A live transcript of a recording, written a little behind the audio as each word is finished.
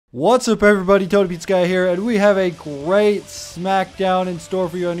What's up, everybody? Tony Pizza Guy here, and we have a great SmackDown in store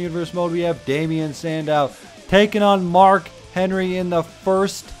for you on Universe Mode. We have Damien Sandow taking on Mark Henry in the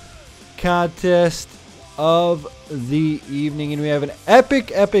first contest of the evening, and we have an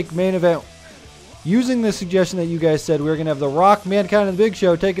epic main event. Using the suggestion that you guys said, we're going to have The Rock, Mankind, and The Big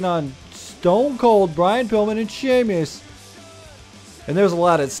Show taking on Stone Cold, Brian Pillman, and Sheamus. And there's a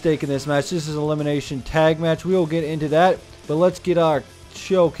lot at stake in this match. This is an elimination tag match. We will get into that, but let's get our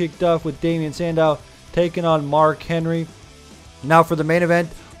show kicked off with Damien Sandow taking on Mark Henry. Now for the main event,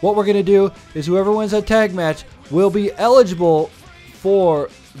 what we're going to do is whoever wins that tag match will be eligible for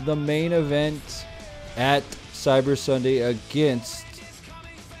the main event at Cyber Sunday against,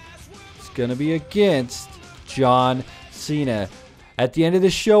 it's going to be against John Cena. At the end of the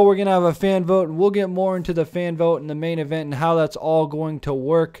show, we're going to have a fan vote, and we'll get more into the fan vote in the main event and how that's all going to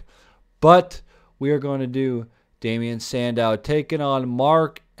work. But we are going to do Damien Sandow taking on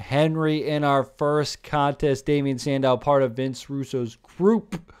Mark Henry in our first contest. Damien Sandow, part of Vince Russo's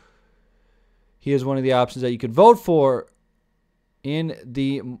group. He is one of the options that you could vote for in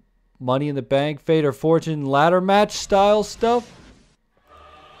the Money in the Bank, Fate or Fortune ladder match style stuff.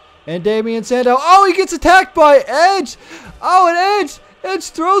 And Damien Sandow, oh, he gets attacked by Edge. Oh, and Edge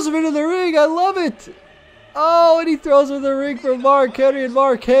throws him into the ring. I love it. Oh, and he throws him in the ring for Mark Henry, and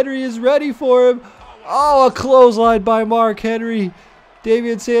Mark Henry is ready for him. Oh, a clothesline by Mark Henry.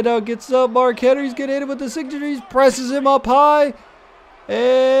 Damien Sandow gets up. Mark Henry's getting hit with the signature. He presses him up high.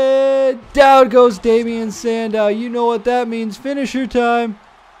 And down goes Damien Sandow. You know what that means. Finisher time.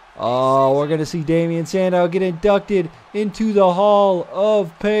 Oh, we're going to see Damien Sandow get inducted into the Hall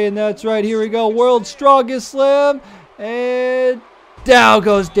of Pain. That's right. Here we go. World's Strongest Slam. And down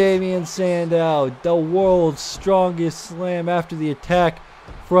goes Damien Sandow. The World's Strongest Slam after the attack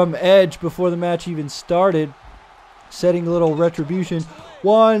from Edge before the match even started, setting a little retribution.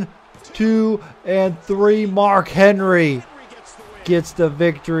 1, 2, and 3. Mark Henry gets the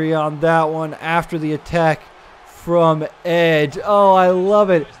victory on that one after the attack from Edge. Oh, I love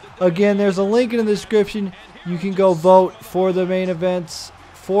it. Again, there's a link in the description. You can go vote for the main events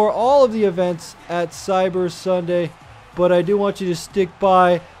for all of the events at Cyber Sunday, but I do want you to stick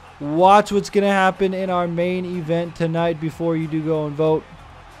by, watch what's going to happen in our main event tonight before you do go and vote.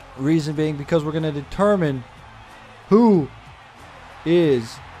 Reason being because we're going to determine who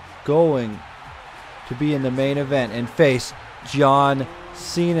is going to be in the main event and face John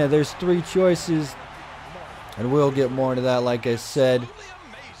Cena. There's 3 choices, and we'll get more into that like I said.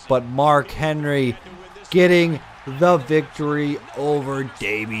 But Mark Henry getting the victory over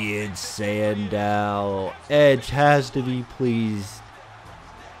Damien Sandow. Edge has to be pleased.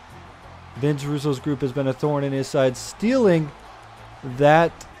 Vince Russo's group has been a thorn in his side, stealing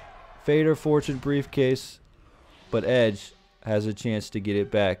that Fate or Fortune briefcase, but Edge has a chance to get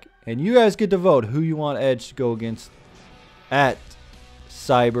it back. And you guys get to vote who you want Edge to go against at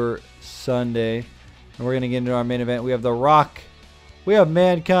Cyber Sunday. And we're going to get into our main event. We have The Rock, we have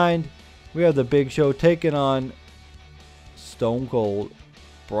Mankind, we have The Big Show taking on Stone Cold,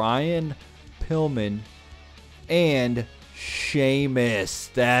 Brian Pillman, and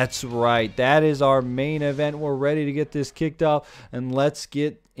Sheamus. That's right. That is our main event. We're ready to get this kicked off, and let's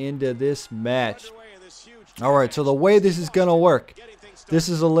get into this match. Alright, so the way this is going to work, this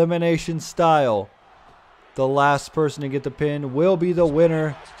is elimination style. The last person to get the pin will be the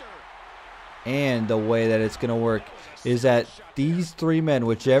winner. And the way that it's going to work is that these 3 men,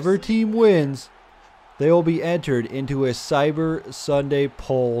 whichever team wins, they will be entered into a Cyber Sunday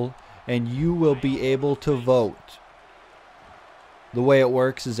poll, and you will be able to vote. The way it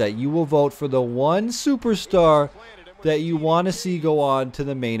works is that you will vote for the one superstar that you want to see go on to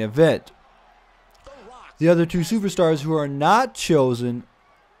the main event. The other 2 superstars who are not chosen,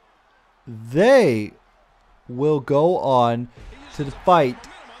 they will go on to fight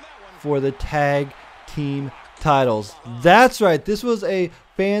for the tag team titles. That's right. This was a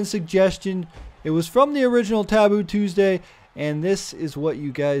fan suggestion. It was from the original Taboo Tuesday, and this is what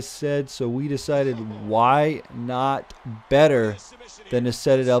you guys said, so we decided why not better than to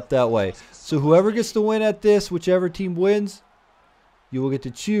set it up that way. So whoever gets the win at this, whichever team wins, you will get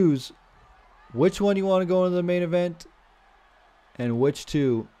to choose which one you want to go into the main event and which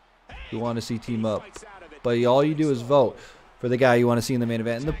 2 you want to see team up. But all you do is vote for the guy you want to see in the main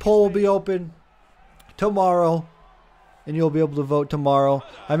event. And the poll will be open tomorrow, and you'll be able to vote tomorrow.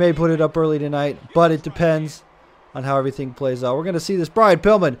 I may put it up early tonight, but it depends on how everything plays out. We're going to see this. Brian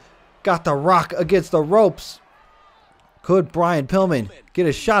Pillman got The Rock against the ropes. Could Brian Pillman get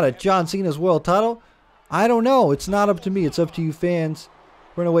a shot at John Cena's world title? I don't know. It's not up to me. It's up to you fans.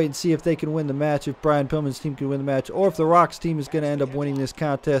 We're We're going to wait and see if they can win the match, if Brian Pillman's team can win the match, or if The Rock's team is going to end up winning this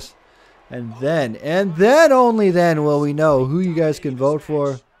contest. And then only then will we know who you guys can vote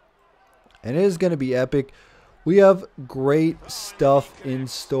for. And it is going to be epic. We have great stuff in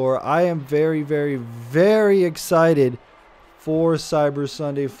store. I am very, very, very excited for Cyber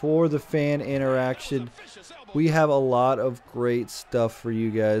Sunday, for the fan interaction. We have a lot of great stuff for you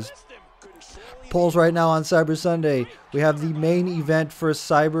guys. Polls right now on Cyber Sunday. We have the main event for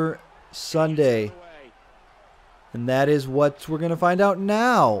Cyber Sunday. And that is what we're going to find out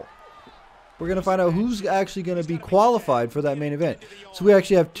now. We're going to find out who's actually going to be qualified for that main event. So we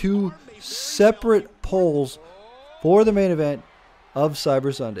actually have two separate polls for the main event of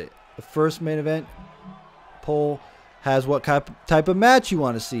Cyber Sunday. The first main event poll has what type of match you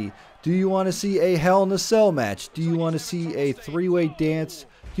want to see. Do you want to see a Hell in a Cell match? Do you want to see a three-way dance?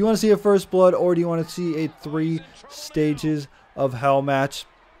 Do you want to see a First Blood, or do you want to see a 3 stages of Hell match?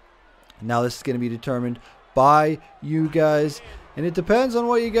 Now this is going to be determined by you guys, and it depends on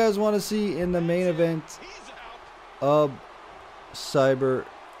what you guys want to see in the main event of Cyber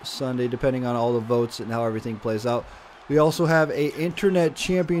Sunday, depending on all the votes and how everything plays out. We also have a Internet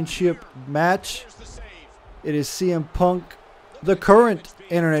Championship match. It is CM Punk, the current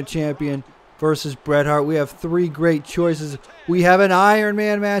Internet Champion, versus Bret Hart. We have 3 great choices. We have an Iron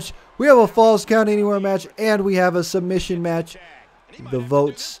Man match, we have a Falls Count Anywhere match, and we have a submission match. The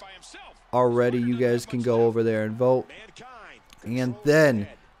votes are ready. You guys can go over there and vote. And then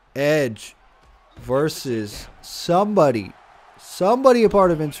Edge versus somebody a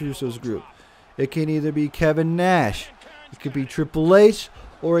part of Vince Russo's group. It can either be Kevin Nash, it could be Triple H,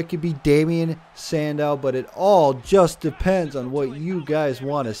 or it could be Damien Sandow, but it all just depends on what you guys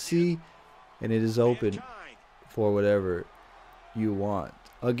want to see, and it is open for whatever you want.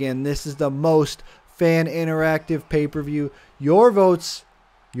 Again, this is the most fan interactive pay-per-view. Your votes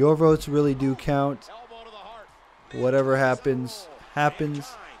really do count. Whatever happens,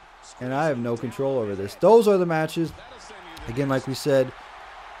 happens, and I have no control over this. Those are the matches. Again, like we said,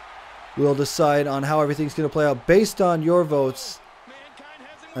 we'll decide on how everything's going to play out based on your votes.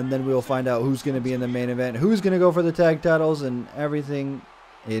 And then we'll find out who's going to be in the main event, who's going to go for the tag titles, and everything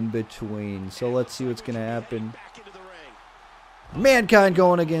in between. So let's see what's going to happen. Mankind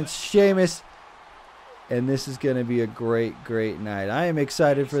going against Sheamus. And this is going to be a great, great night. I am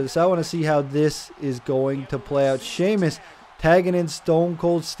excited for this. I want to see how this is going to play out. Sheamus tagging in Stone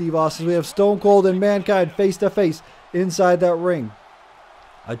Cold Steve Austin. We have Stone Cold and Mankind face to face inside that ring.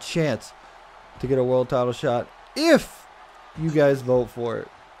 A chance to get a world title shot if you guys vote for it.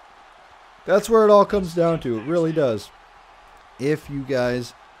 That's where it all comes down to. It really does. If you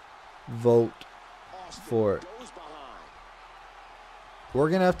guys vote for it. We're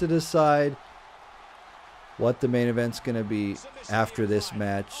going to have to decide what the main event's going to be after this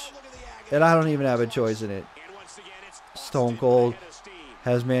match. And I don't even have a choice in it. Stone Cold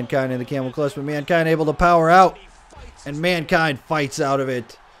has Mankind in the Camel Clutch, but Mankind able to power out. And Mankind fights out of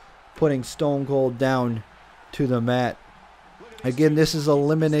it, putting Stone Cold down to the mat. Again, this is an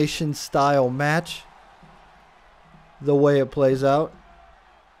elimination style match. The way it plays out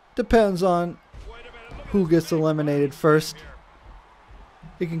depends on who gets eliminated first.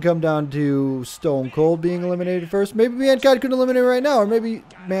 It can come down to Stone Cold being eliminated first. Maybe Mankind could eliminate right now, or maybe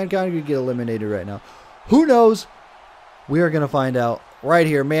Mankind could get eliminated right now. Who knows? We are going to find out right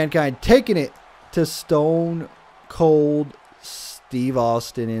here. Mankind taking it to Stone Cold Steve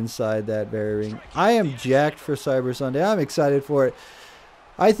Austin inside that very ring. I am jacked for Cyber Sunday. I'm excited for it.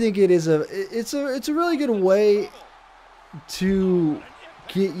 I think it is it's a really good way to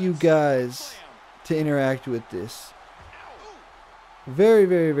get you guys to interact with this. Very,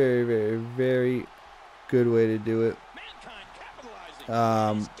 very, very, very, very good way to do it.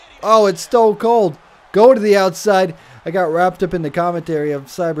 Oh, it's Stone Cold. Go to the outside. I got wrapped up in the commentary of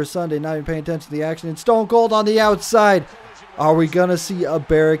Cyber Sunday, not even paying attention to the action. And Stone Cold on the outside. Are we going to see a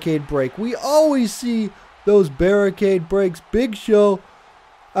barricade break? We always see those barricade breaks. Big Show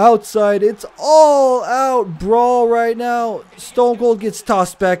outside. It's all out brawl right now. Stone Cold gets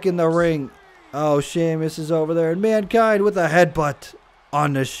tossed back in the ring. Oh, Sheamus is over there. And Mankind with a headbutt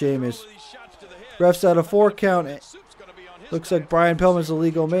on the Sheamus. Refs out a 4 count. Looks like Brian Pillman's a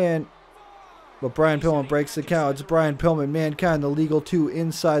legal man. But Brian Pillman breaks the count. It's Brian Pillman. Mankind, the legal 2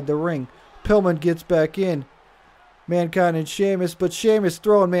 inside the ring. Pillman gets back in. Mankind and Sheamus. But Sheamus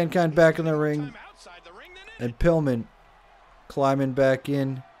throwing Mankind back in the ring. And Pillman climbing back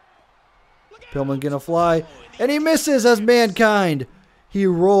in. Pillman gonna fly. And he misses as Mankind. He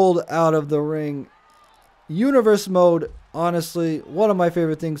rolled out of the ring. Universe mode, honestly, one of my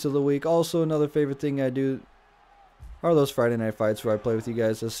favorite things of the week. Also another favorite thing I do Or those Friday night fights where I play with you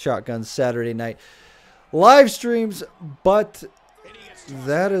guys. Those Shotguns Saturday night live streams. But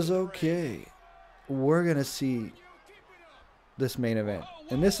that is okay. We're going to see this main event.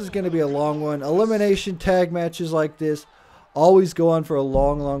 And this is going to be a long one. Elimination tag matches like this always go on for a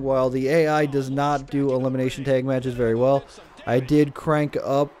long, long while. The AI does not do elimination tag matches very well. I did crank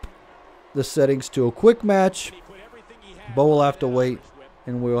up the settings to a quick match, but we'll have to wait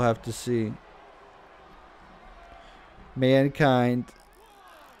and we'll have to see. Mankind.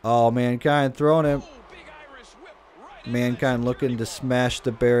 Oh, Mankind throwing him. Mankind looking to smash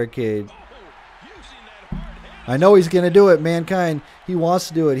the barricade. I know he's going to do it. Mankind, he wants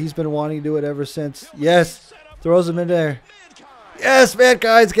to do it. He's been wanting to do it ever since. Yes. Throws him in there. Yes,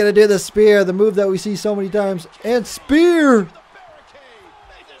 Mankind's going to do the spear. The move that we see so many times. And spear.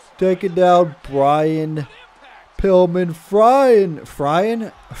 Taking down Brian Pillman. Frying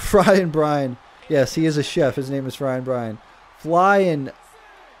Brian. Yes, he is a chef. His name is Frying Brian. Flying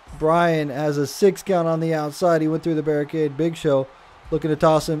Brian has a 6 count on the outside. He went through the barricade. Big Show looking to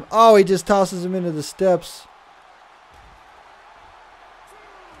toss him. Oh, he just tosses him into the steps.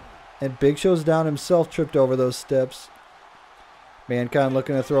 And Big Show's down himself, tripped over those steps. Mankind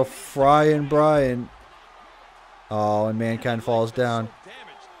looking to throw Frying Brian. Oh, and Mankind falls down.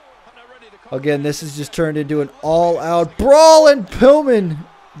 Again, this is just turned into an all-out brawl, and Pillman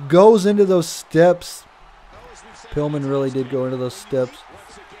goes into those steps. Pillman really did go into those steps.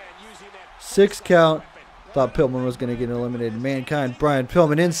 6 count. Thought Pillman was going to get eliminated. Mankind, Brian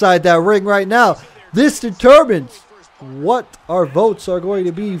Pillman inside that ring right now. This determines what our votes are going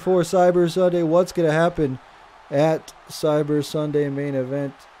to be for Cyber Sunday. What's going to happen at Cyber Sunday main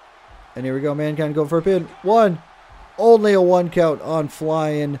event. And here we go. Mankind going for a pin. 1. Only a 1 count on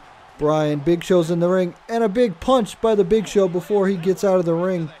Flying Brian. Big Show's in the ring. And a big punch by the Big Show before he gets out of the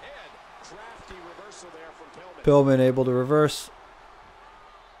ring. Pillman able to reverse.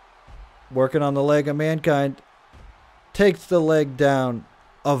 Working on the leg of Mankind. Takes the leg down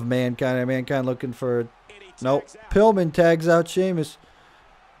of Mankind. And Mankind looking for... Nope. Pillman tags out Sheamus.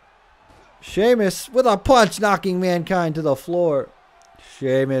 Sheamus with a punch knocking Mankind to the floor.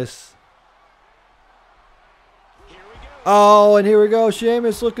 Sheamus. Oh, and here we go.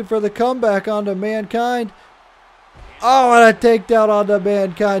 Sheamus looking for the comeback onto Mankind. Oh, and a takedown onto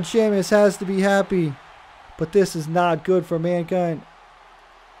Mankind. Sheamus has to be happy. But this is not good for Mankind.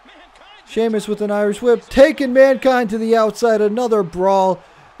 Sheamus with an Irish whip. Taking Mankind to the outside. Another brawl.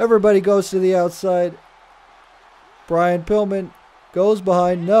 Everybody goes to the outside. Brian Pillman goes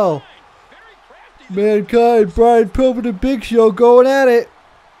behind. No. Mankind, Brian Pillman, and Big Show going at it.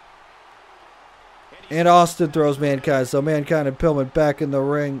 And Austin throws Mankind. So Mankind and Pillman back in the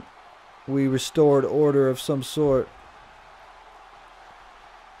ring. We restored order of some sort.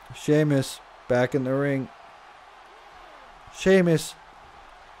 Sheamus back in the ring. Sheamus.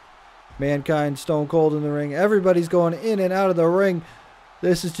 Mankind, Stone Cold in the ring. Everybody's going in and out of the ring.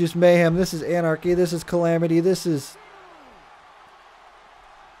 This is just mayhem. This is anarchy. This is calamity. This is...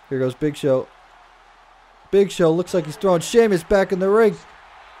 Here goes Big Show. Big Show looks like he's throwing Sheamus back in the ring.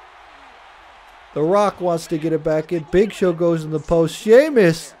 The Rock wants to get it back in. Big Show goes in the post.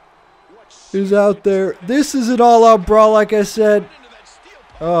 Sheamus is out there. This is an all-out brawl, like I said.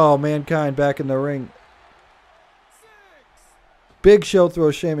 Oh, Mankind back in the ring. Big Show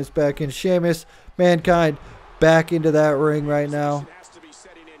throws Sheamus back in. Sheamus, Mankind back into that ring right now.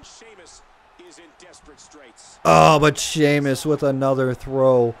 Oh, but Sheamus with another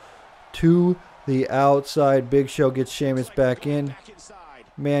throw to the outside. Big Show gets Sheamus back in.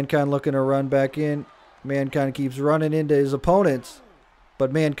 Mankind looking to run back in. Mankind keeps running into his opponents.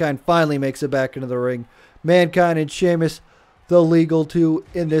 But Mankind finally makes it back into the ring. Mankind and Sheamus, the legal 2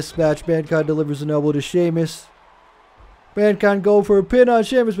 in this match. Mankind delivers an elbow to Sheamus. Mankind go for a pin on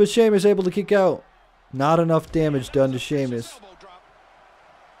Sheamus, but Sheamus able to kick out. Not enough damage done to Sheamus.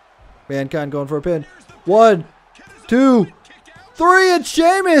 Mankind going for a pin. 1, 2, 3, and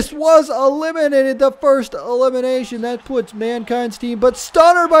Sheamus was eliminated. The first elimination. That puts Mankind's team, but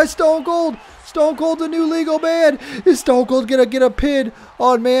stunner by Stone Cold. Stone Cold, the new legal man. Is Stone Cold going to get a pin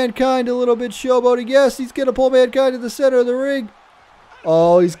on Mankind? A little bit showboating. Yes, he's going to pull Mankind to the center of the ring.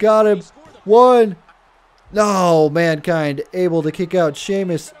 Oh, he's got him. 1. No, Mankind able to kick out.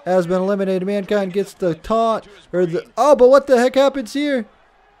 Sheamus has been eliminated. Mankind gets the taunt. Oh, but what the heck happens here?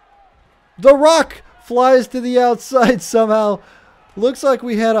 The Rock flies to the outside somehow. Looks like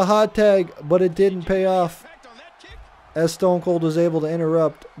we had a hot tag, but it didn't pay off, as Stone Cold was able to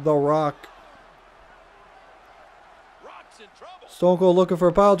interrupt The Rock. Stone Cold looking for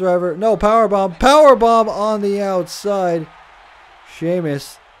a pile driver. No, powerbomb. Powerbomb on the outside.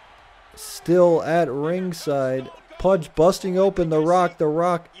 Sheamus still at ringside. punch busting open The Rock. The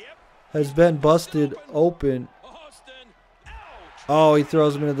Rock has been busted open. Oh, he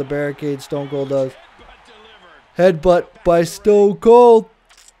throws him into the barricade. Stone Cold does. Headbutt by Stone Cold.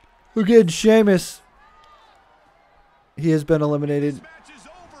 Again, Sheamus. He has been eliminated.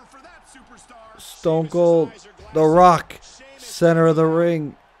 Stone Cold. The Rock. Center of the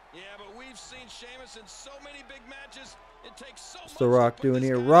ring. What's The Rock doing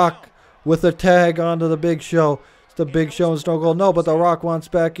here? Rock with a tag onto the Big Show. It's the Big Show and Stone Cold. No, but The Rock wants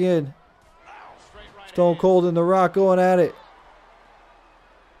back in. Stone Cold and The Rock going at it.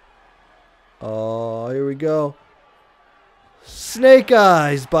 Oh, here we go. Snake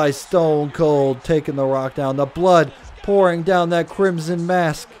Eyes by Stone Cold, taking The Rock down. The blood pouring down that crimson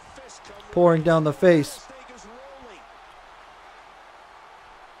mask. Pouring down the face.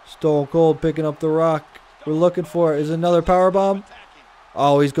 Stone Cold picking up The Rock. We're looking for it. Is another powerbomb?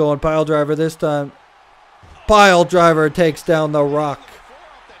 Oh, he's going pile driver this time. Pile driver takes down The Rock.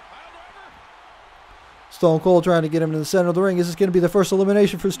 Stone Cold trying to get him to the center of the ring. Is this going to be the first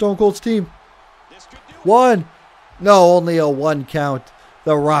elimination for Stone Cold's team? One. No, only a 1 count.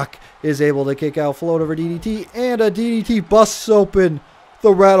 The Rock is able to kick out, float over DDT, and a DDT busts open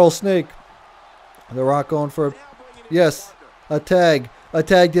the Rattlesnake. The Rock going for, yes, a tag. A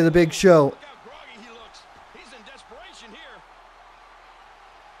tag to the Big Show.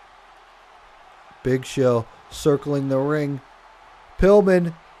 Big Show circling the ring.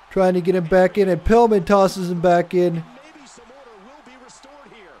 Pillman trying to get him back in, and Pillman tosses him back in.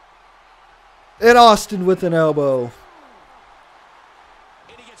 And Austin with an elbow.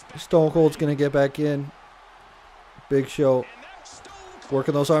 Stone Cold's going to get back in. Big Show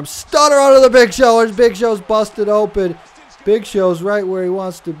working those arms. Stunner out of the Big Show. And Big Show's busted open. Big Show's right where he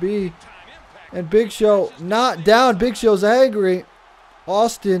wants to be. And Big Show not down. Big Show's angry.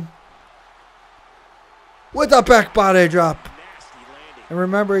 Austin with a back body drop. And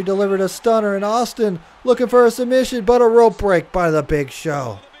remember, he delivered a stunner. And Austin looking for a submission, but a rope break by the Big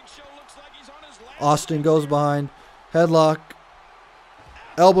Show. Austin goes behind. Headlock.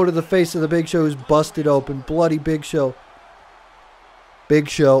 Elbow to the face of the Big Show, who's busted open. Bloody Big Show. Big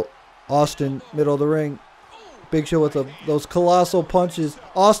Show. Austin, middle of the ring. Big Show with those colossal punches.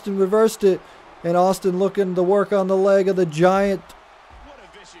 Austin reversed it. And Austin looking to work on the leg of the Giant.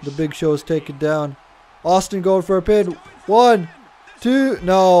 The Big Show is taken down. Austin going for a pin. 1, 2.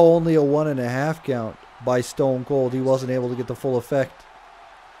 No, only a 1.5 count by Stone Cold. He wasn't able to get the full effect.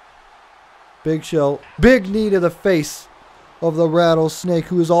 Big Show. Big knee to the face of the Rattlesnake,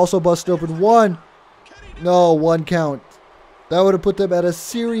 who is also busted open. 1. No, 1 count. That would have put them at a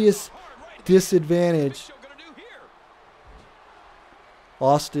serious disadvantage.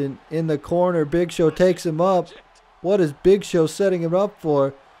 Austin in the corner. Big Show takes him up. What is Big Show setting him up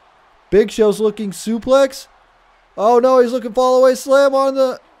for? Big Show's looking suplex. Oh no, he's looking fall away slam on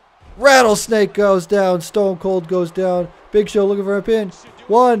the Rattlesnake goes down. Stone Cold goes down. Big Show looking for a pin.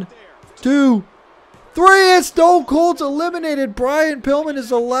 1, 2, 3. And Stone Cold's eliminated. Brian Pillman is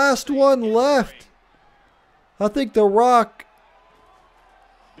the last one left. I think The Rock,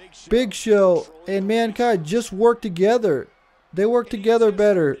 Big Show, and Mankind just work together. They work together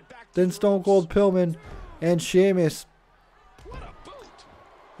better than Stone Cold, Pillman, and Sheamus.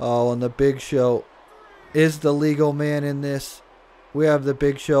 Oh, and the Big Show is the legal man in this. We have the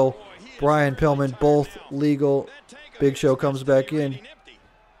Big Show, Brian Pillman, both legal. Big Show comes back in.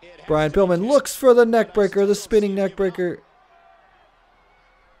 Brian Pillman looks for the neckbreaker, the spinning neckbreaker.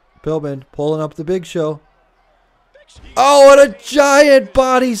 Pillman pulling up the Big Show. Oh, and a giant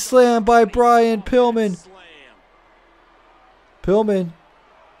body slam by Brian Pillman. Pillman.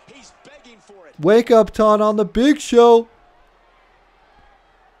 Wake up taunt on the Big Show.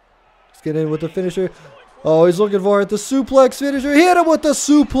 Let's get in with the finisher. Oh, he's looking for it. The suplex finisher. Hit him with the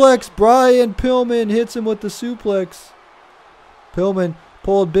suplex. Brian Pillman hits him with the suplex. Pillman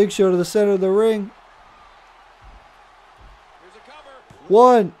pulled Big Show to the center of the ring.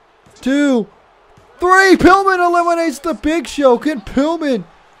 1, 2, 3. Pillman eliminates the Big Show. Can Pillman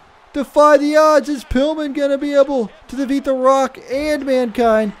defy the odds? Is Pillman going to be able to defeat The Rock and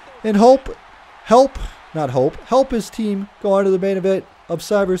Mankind and help his team go on to the main event of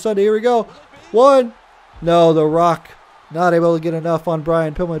Cyber Sunday? Here we go. 1. No, The Rock not able to get enough on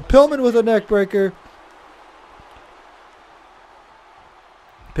Brian Pillman. Pillman with a neck breaker.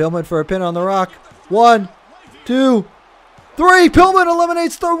 Pillman for a pin on The Rock. 1, 2, 3. Pillman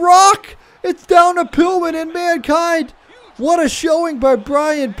eliminates The Rock. It's down to Pillman and Mankind. What a showing by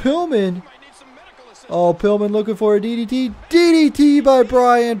Brian Pillman. Oh, Pillman looking for a DDT. DDT by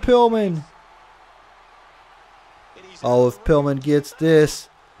Brian Pillman. Oh, if Pillman gets this,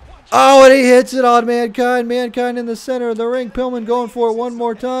 Oh, and he hits it on Mankind. Mankind in the center of the ring. Pillman going for it one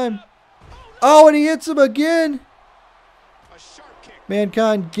more time. Oh, and he hits him again.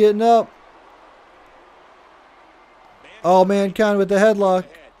 Mankind getting up. Oh, Mankind with the headlock.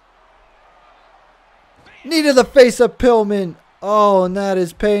 Knee to the face of Pillman. Oh, and that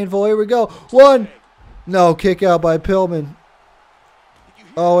is painful. Here we go. One. No, kick out by Pillman.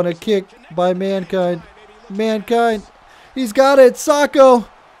 Oh, and a kick by Mankind. Mankind. He's got it. Sacco.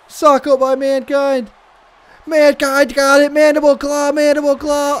 Sacco by Mankind. Mankind got it. Mandible claw. Mandible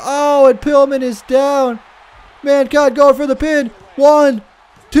claw. Oh, and Pillman is down. Mankind going for the pin. 1,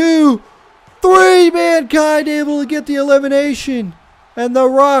 2, 3. Mankind able to get the elimination. And The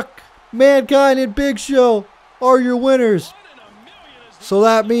Rock, Mankind, and Big Show are your winners. So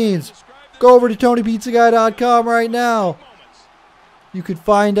that means go over to TonyPizzaGuy.com right now. You can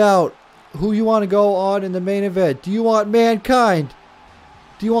find out who you want to go on in the main event. Do you want Mankind?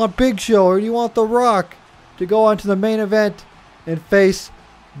 Do you want Big Show? Or do you want The Rock to go on to the main event and face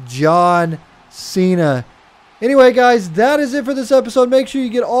John Cena? Anyway, guys, that is it for this episode. Make sure you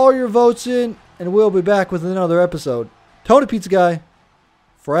get all your votes in, and we'll be back with another episode. Tony Pizza Guy,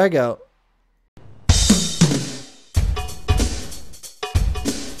 frag out.